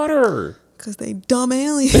 90% water? Because they dumb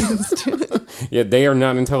aliens, dude. Yeah, they are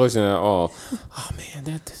not intelligent at all. Oh man,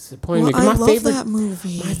 that disappointed me. 'Cause I love that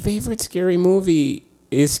movie. My favorite scary movie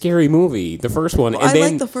is Scary Movie, the first one. Well, I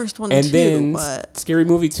like the first one and too, then but Scary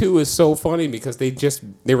Movie 2 is so funny because they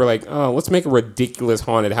were like, oh, let's make a ridiculous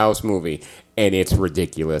haunted house movie, and it's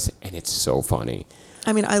ridiculous and it's so funny.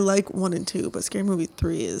 I mean, I like 1 and 2, but Scary Movie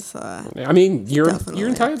 3 is. I mean, you're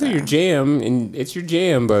entitled to your jam, and it's your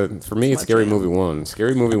jam. But for me, it's Scary Movie 1.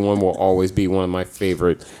 Scary Movie 1 will always be one of my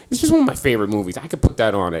favorite. It's just one of my favorite movies. I could put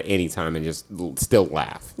that on at any time and just still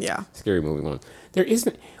laugh. Yeah. Scary Movie 1. There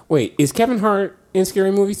isn't. Wait, is Kevin Hart in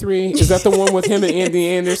Scary Movie 3? Is that the one with him and Andy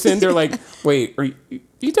Anderson? They're like, wait, are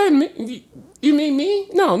you talking me? You mean me?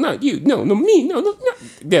 No, not you. No, me. No.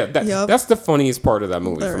 Yeah, that's the funniest part of that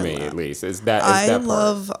movie for me, at least. Is that part.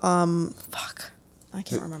 Love, I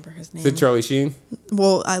can't remember his name. Is it Charlie Sheen?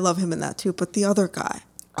 Well, I love him in that too, but the other guy.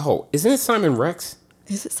 Oh, isn't it Simon Rex?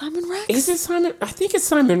 Is it Simon Rex? Is it Simon? I think it's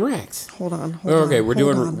Simon Rex. Hold on. Okay, we're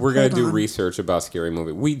gonna do research about Scary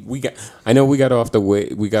Movie. We got off the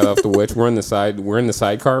witch. We're in the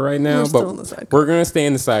sidecar right now, we're gonna stay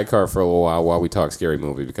in the sidecar for a little while we talk Scary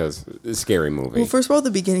Movie because it's Scary Movie. Well, first of all,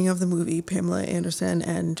 the beginning of the movie, Pamela Anderson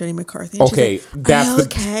and Jenny McCarthy. Okay, that's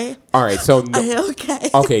okay. All right, so okay.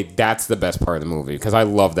 Okay, that's the best part of the movie because I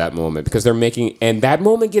love that moment because they're making and that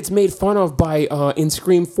moment gets made fun of by in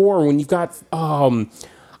Scream 4 when you've got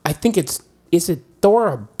I think is it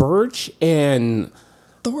Thora Birch and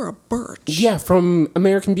Thora Birch? Yeah, from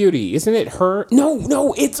American Beauty. Isn't it her?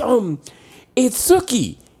 No, it's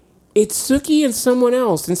Sookie. It's Sookie and someone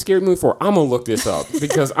else in Scary Movie 4. I'm gonna look this up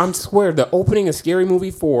because I swear the opening of Scary Movie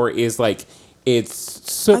 4 is like it's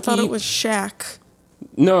Sookie. I thought it was Shaq.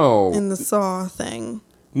 No. In the Saw thing.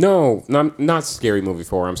 No, not Scary Movie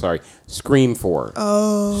 4. I'm sorry. Scream 4.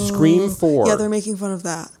 Oh. Scream 4. Yeah, they're making fun of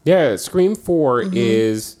that. Yeah, Scream 4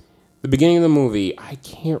 is the beginning of the movie. I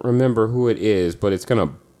can't remember who it is, but it's going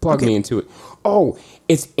to plug me into it. Oh,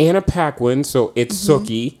 it's Anna Paquin, so it's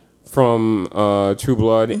Sookie from True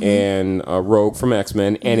Blood and Rogue from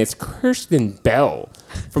X-Men, and it's Kirsten Bell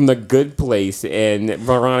from The Good Place and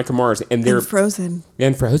Veronica Mars. And they're Frozen.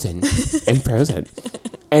 And Frozen. And Frozen.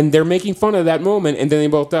 And they're making fun of that moment, and then they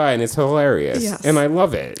both die, and it's hilarious. Yes. And I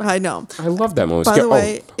love it. I know. I love that moment. By the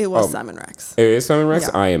way, it was Simon Rex. It is Simon Rex?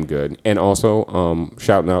 Yeah. I am good. And also,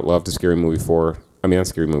 shouting out love to Scary Movie 4. I mean, not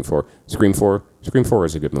Scary Movie 4. Scream 4. Scream 4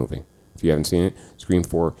 is a good movie. If you haven't seen it, Scream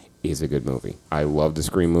 4 is a good movie. I love the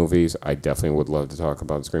Scream movies. I definitely would love to talk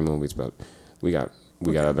about the Scream movies, but we got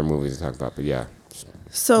other movies to talk about. But yeah.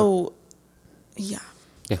 So, yeah.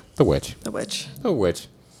 Yeah, The Witch. The Witch. The Witch.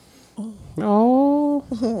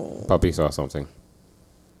 Oh. Puppy saw something.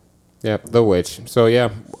 Yep, The Witch. So yeah,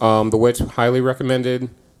 The Witch, highly recommended.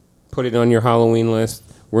 Put it on your Halloween list.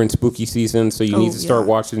 We're in spooky season, so you need to start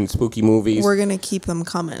watching spooky movies. We're gonna keep them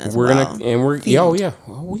coming as We're well. gonna and we're Themed.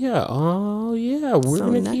 We're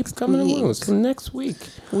gonna keep coming along. So next week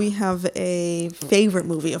we have a favorite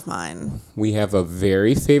movie of mine. we have a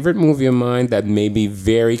very favorite movie of mine that may be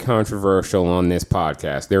very controversial on this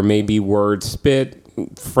podcast. There may be words spit,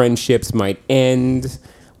 friendships might end.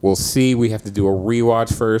 We'll see. We have to do a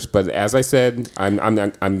rewatch first, but as I said, I'm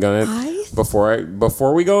gonna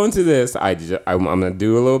before we go into this, I'm gonna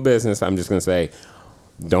do a little business. I'm just gonna say,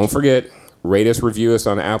 don't forget, rate us, review us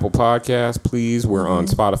on Apple Podcasts, please. We're on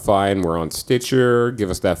Spotify and we're on Stitcher. Give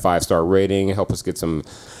us that 5-star rating. Help us get some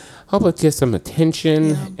attention.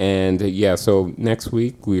 Yeah. And so next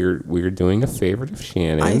week we're doing a favorite of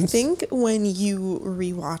Shannon's. I think when you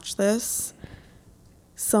rewatch this,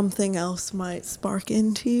 something else might spark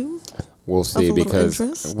into you. We'll see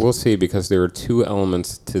because there are two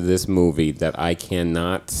elements to this movie that I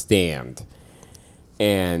cannot stand.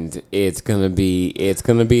 and it's gonna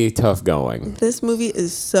be tough going. This movie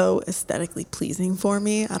is so aesthetically pleasing for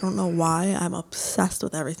me. I don't know why. I'm obsessed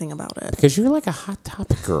with everything about it. Because you're like a Hot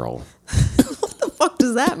Topic girl. What the fuck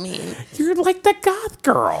does that mean? You're like the goth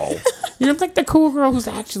girl. You're like the cool girl who's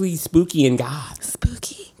actually spooky and goth.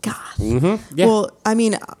 Spooky goth. Mm-hmm. Yeah. Well, I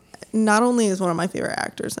mean, not only is one of my favorite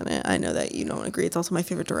actors in it, I know that you don't agree. It's also my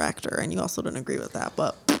favorite director, and you also don't agree with that.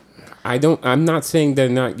 But I'm not saying they're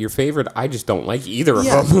not your favorite. I just don't like either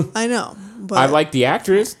of them. I know. But I like the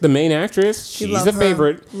actress, the main actress. She's a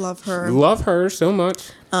favorite. Love her. Love her so much.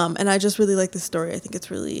 And I just really like the story. I think it's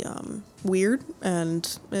really weird,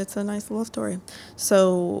 and it's a nice love story.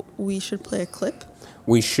 So we should play a clip.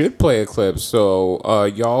 We should play a clip. So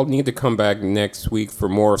y'all need to come back next week for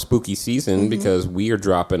more spooky season because we are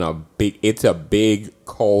dropping it's a big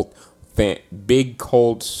cult fan, big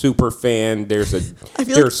cult super fan. I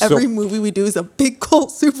feel like every movie we do is a big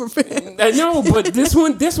cult super fan. I know, but this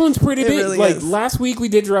one's pretty big. Really like is. last week we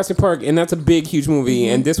did Jurassic Park, and that's a big, huge movie.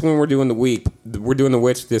 And this one we're doing The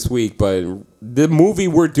Witch this week. But the movie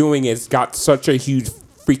we're doing has got such a huge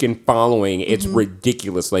freaking following. It's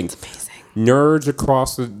ridiculous. Like, it's amazing. Nerds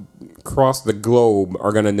across the globe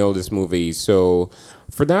are gonna know this movie. So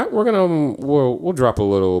for that, we'll drop a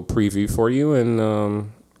little preview for you and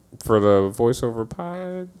for the voiceover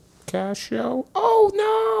podcast show. Oh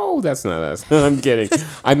no, that's not us. I'm kidding.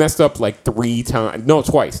 I messed up like 3 times. No,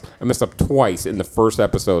 twice. I messed up twice in the first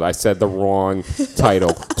episode. I said the wrong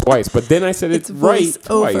title twice, but then I said it's right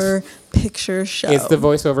twice. Voiceover picture show. It's the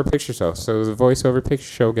voiceover picture show. So the voiceover picture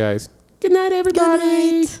show, guys. Good night, everybody.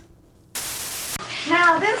 Good night.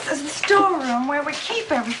 Now, this is the storeroom where we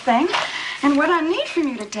keep everything. And what I need from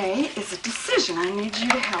you today is a decision I need you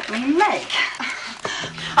to help me make.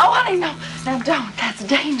 Oh, honey, no. Now, don't. That's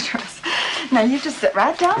dangerous. Now, you just sit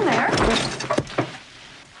right down there.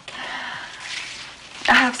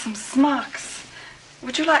 I have some smocks.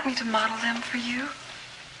 Would you like me to model them for you?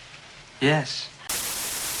 Yes.